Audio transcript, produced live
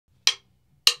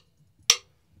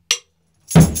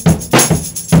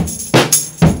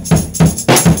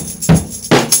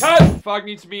Fog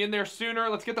needs to be in there sooner.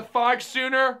 Let's get the fog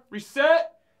sooner.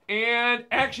 Reset and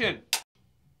action.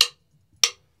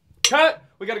 Cut.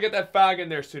 We gotta get that fog in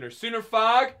there sooner. Sooner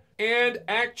fog and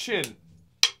action.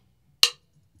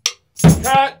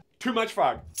 Cut. Too much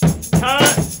fog.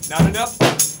 Cut. Not enough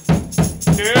fog.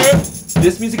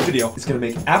 This music video is gonna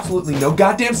make absolutely no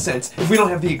goddamn sense if we don't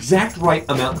have the exact right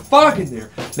amount of fog in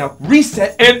there. Now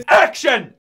reset and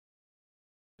action!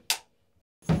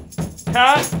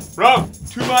 Cut. Bro,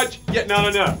 too much yet not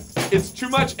enough. It's too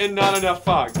much and not enough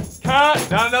fog.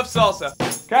 Cut. Not enough salsa.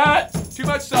 Cut. Too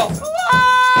much salsa.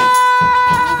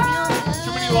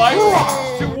 Too many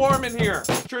lights. Too warm in here.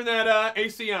 Turn that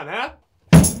AC on, huh?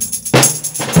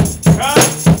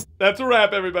 Cut. That's a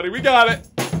wrap, everybody. We got it.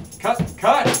 Cut.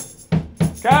 Cut.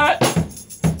 Cut.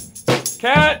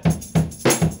 Cut.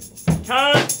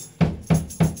 Cut.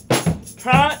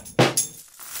 Cut.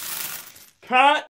 Cut.